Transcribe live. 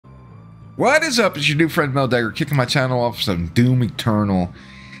What is up? It's your new friend Mel Dagger, kicking my channel off some Doom Eternal.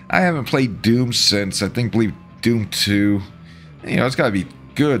 I haven't played Doom since, I believe Doom 2. You know, it's got to be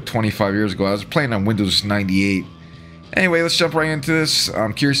good 25 years ago. I was playing on Windows 98. Anyway, let's jump right into this.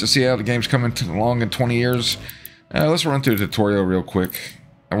 I'm curious to see how the game's coming along in 20 years. Let's run through the tutorial real quick.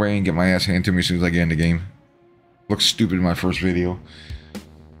 That way I can get my ass handed to me as soon as I get in the game. Looks stupid in my first video.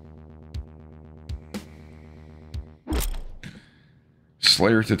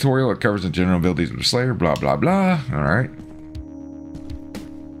 Slayer tutorial. It covers the general abilities of the Slayer. Blah, blah, blah. Alright.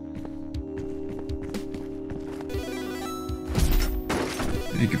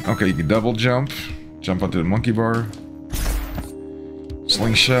 You can double jump. Jump onto the monkey bar.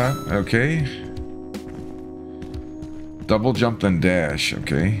 Slingshot. Okay. Double jump, then dash.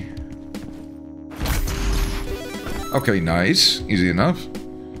 Okay. Okay, nice. Easy enough.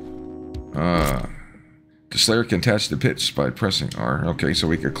 The Slayer can attach the pits by pressing R. Okay, so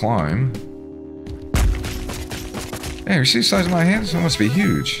we could climb. Hey, you see the size of my hands? That must be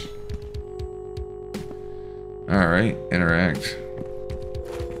huge. Alright, interact.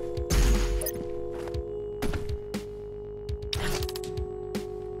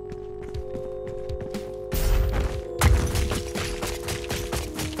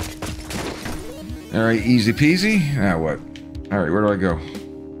 Alright, easy peasy. Now what? Alright, where do I go?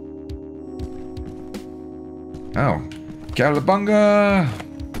 Oh. Cowabunga!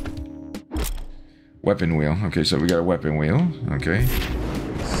 Weapon wheel. Okay, so we got a weapon wheel. Okay.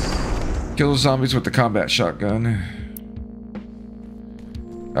 Kill the zombies with the combat shotgun.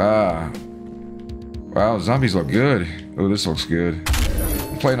 Ah. Wow, zombies look good. Oh, this looks good.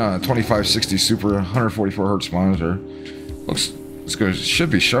 I'm playing on a 2560 Super 144 Hertz monitor. Looks good.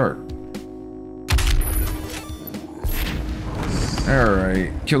 Should be sharp.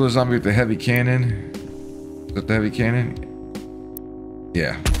 Alright. Kill the zombie with the heavy cannon. Is that the heavy cannon?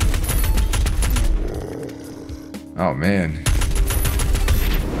 Yeah. Oh, man.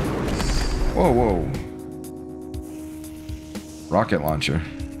 Whoa, whoa. Rocket launcher.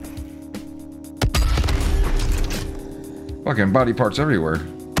 Fucking body parts everywhere.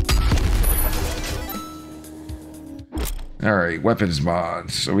 Alright, weapons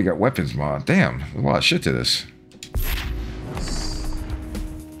mod. So we got weapons mod. Damn, there's a lot of shit to this.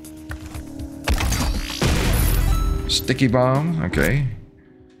 Sticky bomb, okay.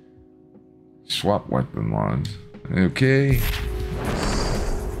 Swap weapon mods, okay.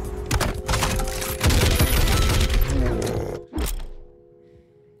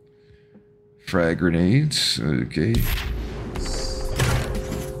 Frag grenades, okay.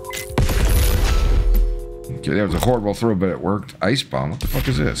 Okay, that was a horrible throw, but it worked. Ice bomb, what the fuck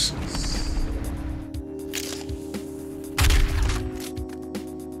is this?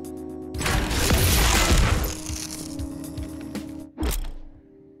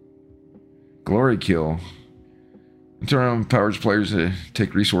 Glory kill. Internal empowers players to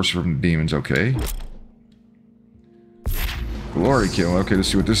take resources from the demons. Okay. Glory kill. Okay, let's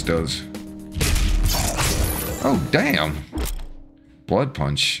see what this does. Oh, damn. Blood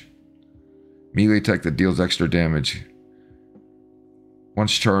punch. Melee attack that deals extra damage.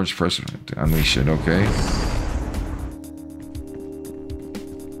 Once charged, press to unleash it. Okay.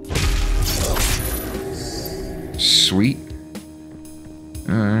 Sweet.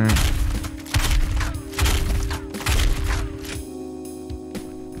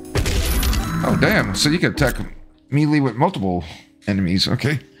 Oh, damn. So you can attack melee with multiple enemies.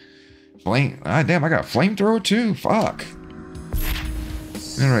 Okay. Flame. Ah, damn. I got flamethrower too. Fuck.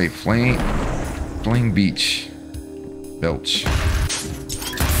 Alright. Flame beach. Belch.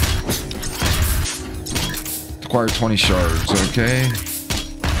 Acquire 20 shards. Okay.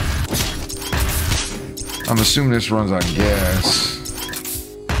 I'm assuming this runs on gas.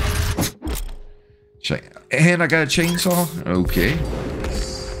 And I got a chainsaw. Okay.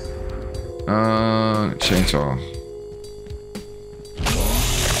 Chainsaw.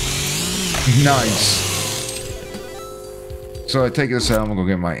 Nice. So I take this out, I'm gonna go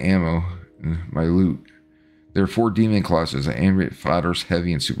get my ammo, my loot. There are 4 demon classes: ambient, fighters,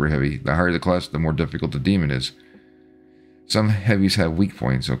 heavy, and super heavy. The higher the class, the more difficult the demon is. Some heavies have weak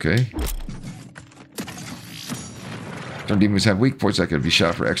points, okay? Some demons have weak points that could be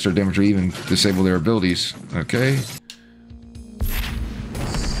shot for extra damage or even disable their abilities, okay?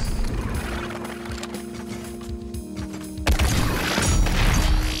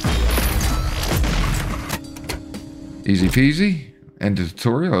 Easy peasy. End the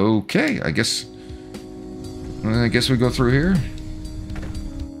tutorial. Okay, I guess we go through here.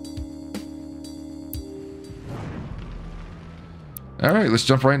 All right, let's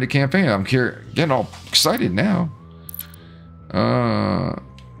jump right into campaign. I'm getting all excited now.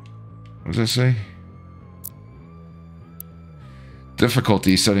 What does that say?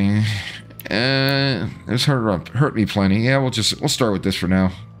 Difficulty setting. This hurt me plenty. Yeah, we'll start with this for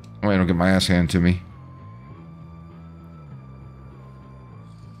now. I don't get my ass handed to me.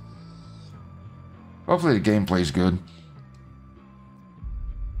 Hopefully the gameplay's good.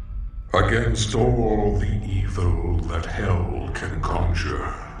 Against all the evil that hell can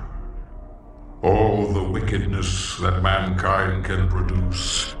conjure, all the wickedness that mankind can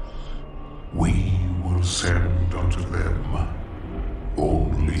produce, we will send unto them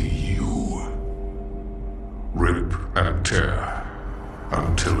only you. Rip and tear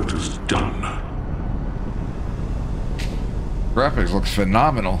until it is done. Graphics looks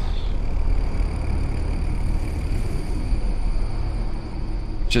phenomenal.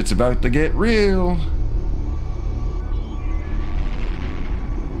 Shit's about to get real.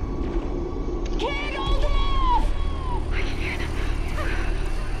 Can't hold off! I can't.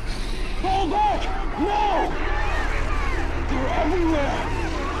 Hold back! No! They're everywhere!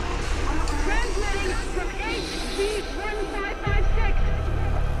 Transmitting from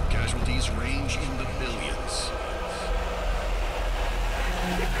HC-1556. Casualties range in the billions.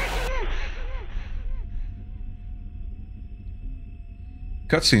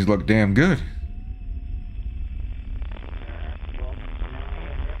 Cutscenes look damn good.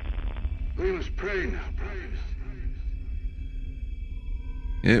 We must pray now,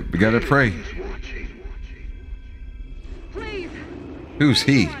 Yep, we gotta pray. Please. Who's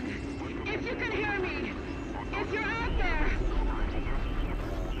he? If you can hear me, if you're out there.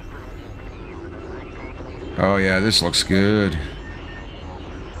 Oh yeah, this looks good.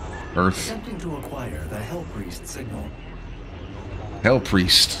 Earth. Attempting to acquire the Hell Priest signal. Hell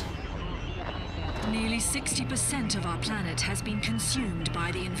Priest. Nearly 60% of our planet has been consumed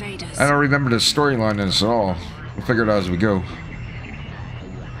by the invaders. I don't remember the storyline in this at all. We'll figure it out as we go.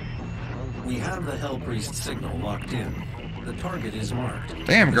 We have the Hell Priest signal locked in. The target is marked.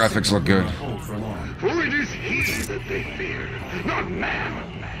 Damn, The graphics signal look good. will not hold for long. For it is he that they fear, not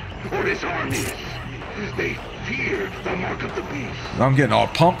man, or his armies. They fear the mark of the beast. I'm getting all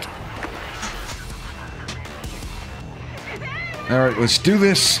pumped. Alright, let's do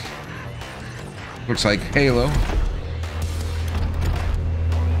this. Looks like Halo.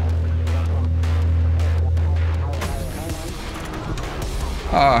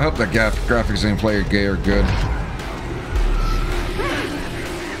 I hope the graphics and player gay are good.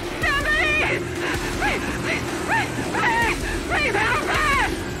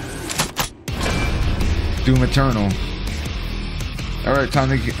 Doom Eternal. Alright, time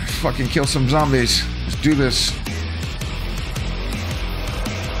to fucking kill some zombies. Let's do this.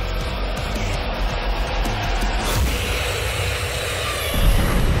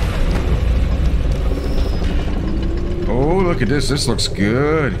 Oh, look at this. This looks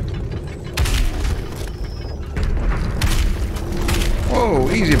good. Whoa,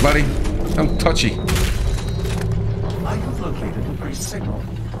 easy, buddy. No touchy. I have located the priest signal.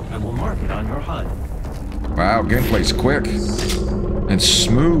 I will mark it on your HUD. Wow, gameplay's quick and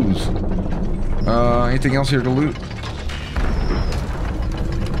smooth. Anything else here to loot?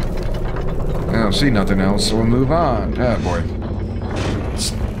 I don't see nothing else, so we'll move on. Ah, boy.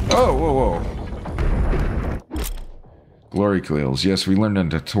 Oh, whoa, whoa. Glory coils. Yes, we learned in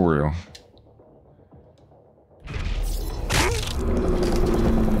the tutorial.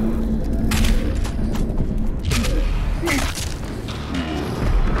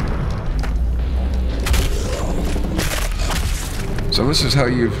 So this is how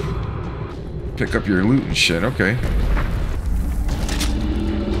you pick up your loot and shit. Okay.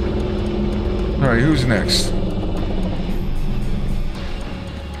 Alright, who's next?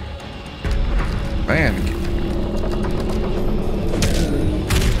 Man.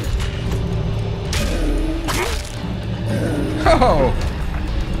 Oh!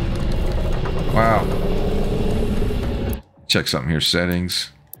 Wow. Check something here.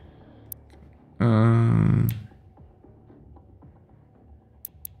 Settings.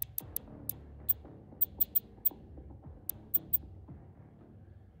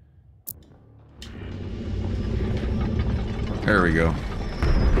 There we go.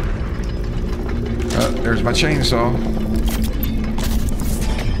 There's my chainsaw.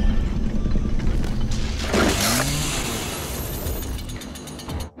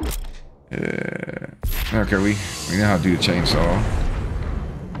 Okay, we know how to do the chainsaw.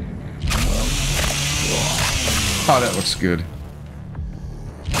 Oh, that looks good.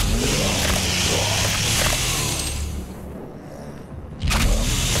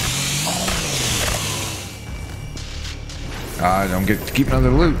 I don't get to keep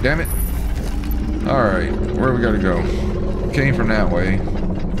another loot, damn it. Alright, where we gotta go? Came from that way.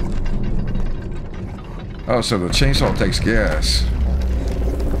 Oh, so the chainsaw takes gas.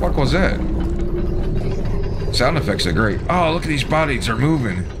 What was that? Sound effects are great. Oh, look at these bodies. They're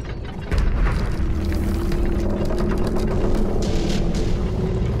moving.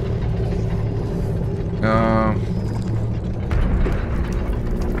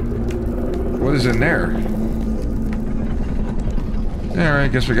 What is in there?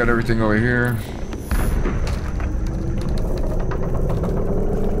 Alright, guess we got everything over here.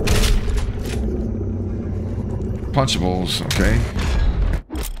 Punchables, okay.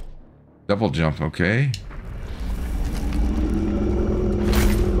 Double jump, okay.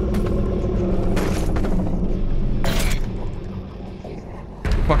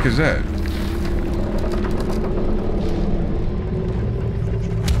 What the fuck is that?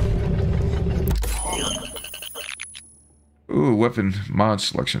 Ooh, weapon mod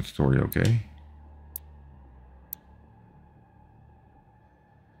selection tutorial, okay.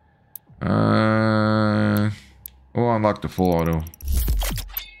 We'll unlock the full auto.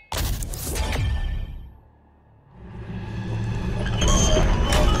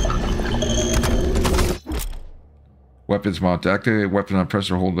 Weapons mod. To activate weapon on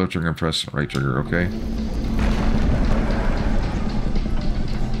press or hold left trigger and press right trigger, okay.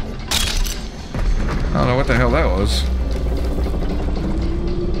 I don't know what the hell that was.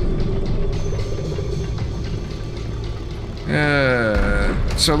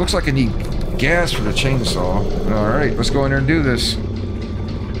 Yeah, so it looks like I need gas for the chainsaw. Alright, let's go in there and do this.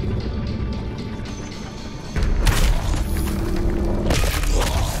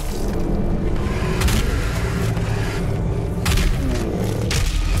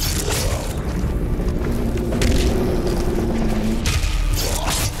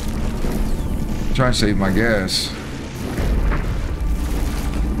 Try and save my gas.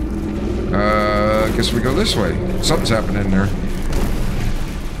 I guess we go this way. Something's happening there.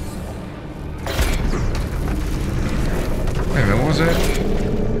 Wait a minute, what was that?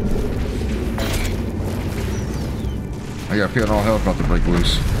 I got a feeling all hell about to break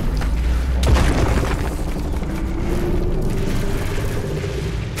loose.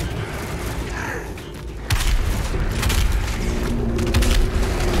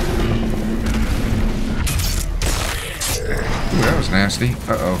 Ooh, that was nasty.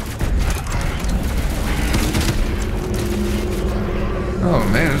 Uh-oh. Oh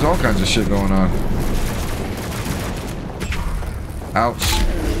man, there's all kinds of shit going on. Ouch.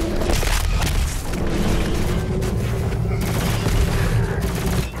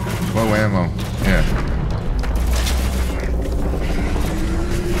 Low ammo. Yeah.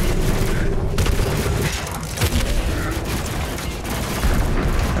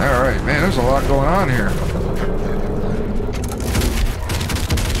 Alright, man, there's a lot going on here.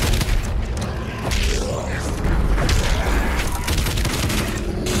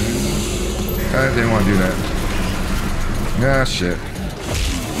 I didn't want to do that. Ah, shit.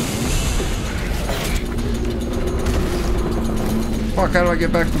 Fuck, how do I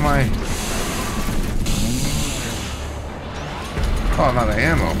get back to my... Oh, I'm out of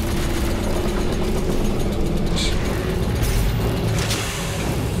ammo.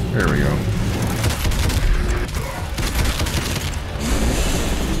 There we go.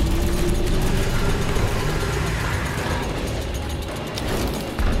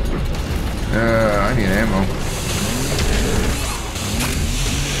 I need ammo.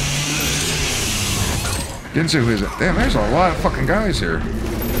 Didn't see who is it. Damn, there's a lot of fucking guys here.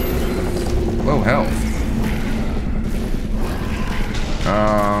 Low health.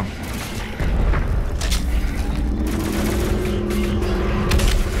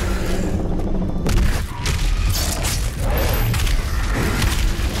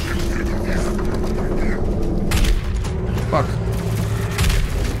 Fuck.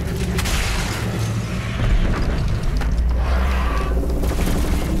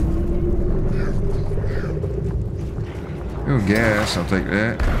 Ooh, gas, I'll take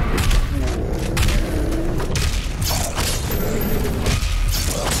that.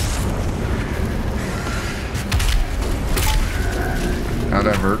 How'd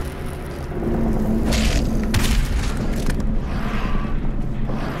that hurt?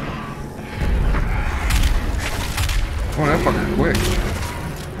 Oh, that fucking quick.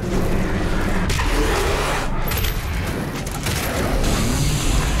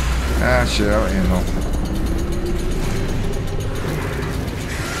 Ah, shit, I'll handle.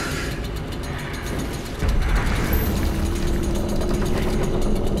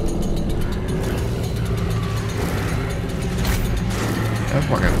 That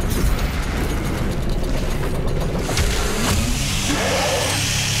fucking...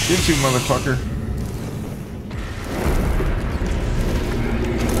 Get you, motherfucker.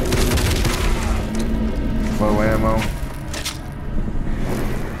 Low ammo.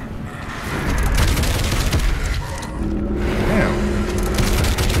 Damn.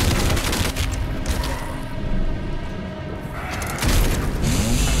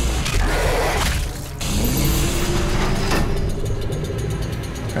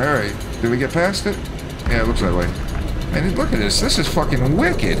 Alright, did we get past it? Yeah, it looks that way. Man, look at this. This is fucking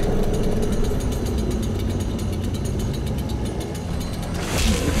wicked.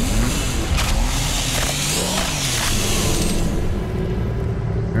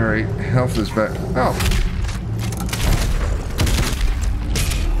 Alright, health is back. Oh.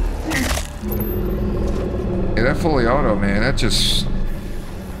 Yeah, that fully auto, man, that just...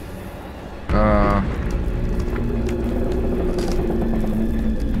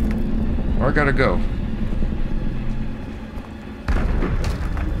 Where I gotta go?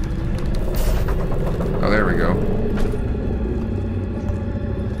 Oh, there we go.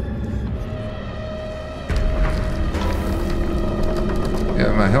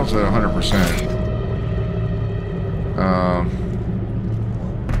 Yeah, my health's at 100%.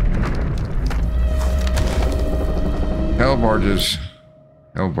 Hell barges.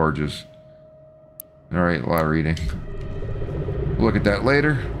 Hell barges. Alright, a lot of reading. We'll look at that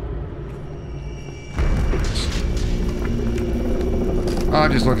later. I'll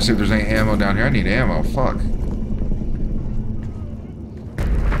just look and see if there's any ammo down here. I need ammo. Fuck.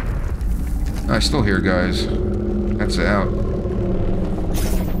 I still hear guys. That's out.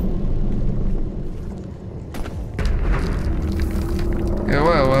 Yeah,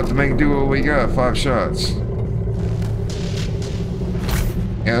 well, we'll have to make do what we got. 5 shots.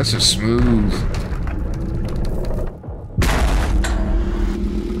 Yeah, this is smooth.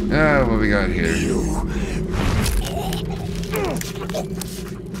 Yeah, what we got here?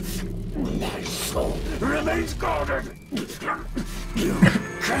 My soul remains guarded. You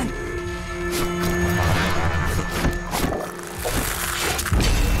can't.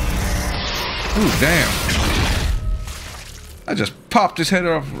 Ooh, damn. I just popped his head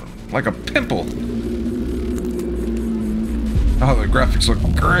off like a pimple. Oh, the graphics look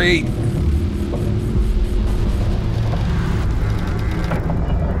great.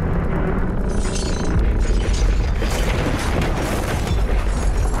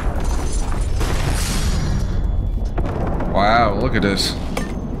 Wow, look at this.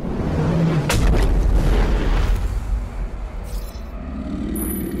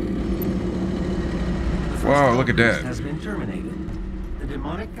 Wow, look at that. Has been terminated. The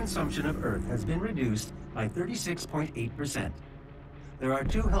demonic consumption of Earth has been reduced by 36.8%. There are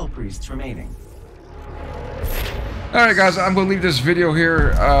 2 Hell Priests remaining. Alright guys, I'm going to leave this video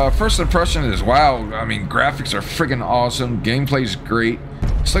here. First impression is, wow, I mean, graphics are friggin' awesome. Gameplay's great.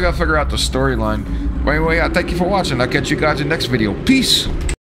 Still got to figure out the storyline. But anyway, thank you for watching. I'll catch you guys in the next video. Peace!